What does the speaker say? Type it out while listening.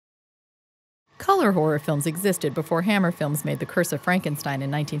Color horror films existed before Hammer Films made The Curse of Frankenstein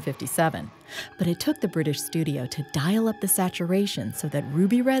in 1957. But it took the British studio to dial up the saturation so that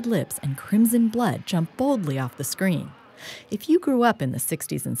ruby red lips and crimson blood jump boldly off the screen. If you grew up in the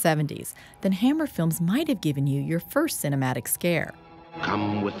 60s and 70s, then Hammer Films might have given you your first cinematic scare.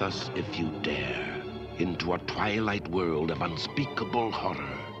 Come with us if you dare, into a twilight world of unspeakable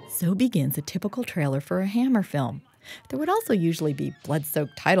horror. So begins a typical trailer for a Hammer film. There would also usually be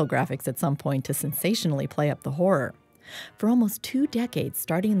blood-soaked title graphics at some point to sensationally play up the horror. For almost 2 decades,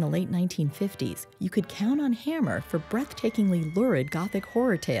 starting in the late 1950s, you could count on Hammer for breathtakingly lurid gothic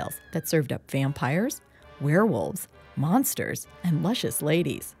horror tales that served up vampires, werewolves, monsters, and luscious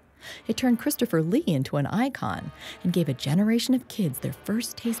ladies. It turned Christopher Lee into an icon and gave a generation of kids their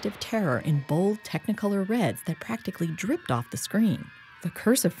first taste of terror in bold Technicolor reds that practically dripped off the screen. The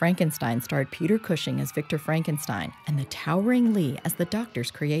Curse of Frankenstein starred Peter Cushing as Victor Frankenstein and the towering Lee as the Doctor's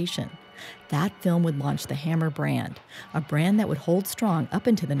creation. That film would launch the Hammer brand, a brand that would hold strong up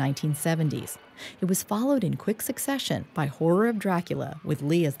into the 1970s. It was followed in quick succession by Horror of Dracula, with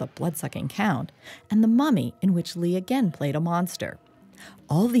Lee as the blood-sucking count, and The Mummy, in which Lee again played a monster.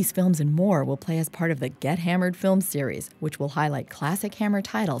 All these films and more will play as part of the Get Hammered film series, which will highlight classic Hammer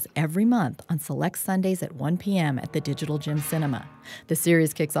titles every month on select Sundays at 1 p.m. at the Digital Gym Cinema. The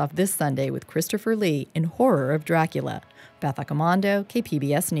series kicks off this Sunday with Christopher Lee in Horror of Dracula. Beth Accomando,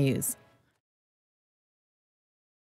 KPBS News.